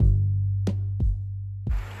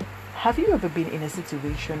Have you ever been in a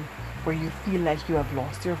situation where you feel like you have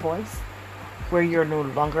lost your voice? Where you're no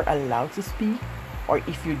longer allowed to speak? Or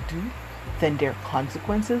if you do, then there are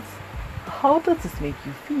consequences? How does this make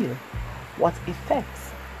you feel? What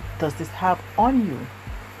effects does this have on you?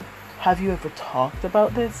 Have you ever talked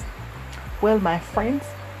about this? Well, my friends,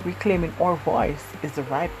 reclaiming our voice is the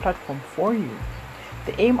right platform for you.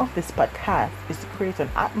 The aim of this podcast is to create an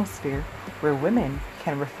atmosphere where women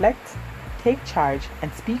can reflect, take charge,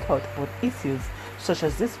 and speak out about issues such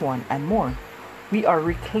as this one and more. We are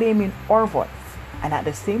reclaiming our voice and at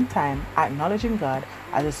the same time acknowledging God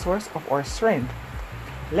as a source of our strength.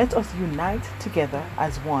 Let us unite together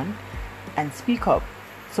as one and speak up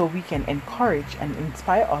so we can encourage and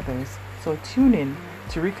inspire others. So tune in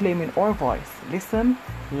to Reclaiming Our Voice. Listen,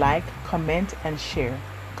 like, comment, and share.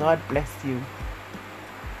 God bless you.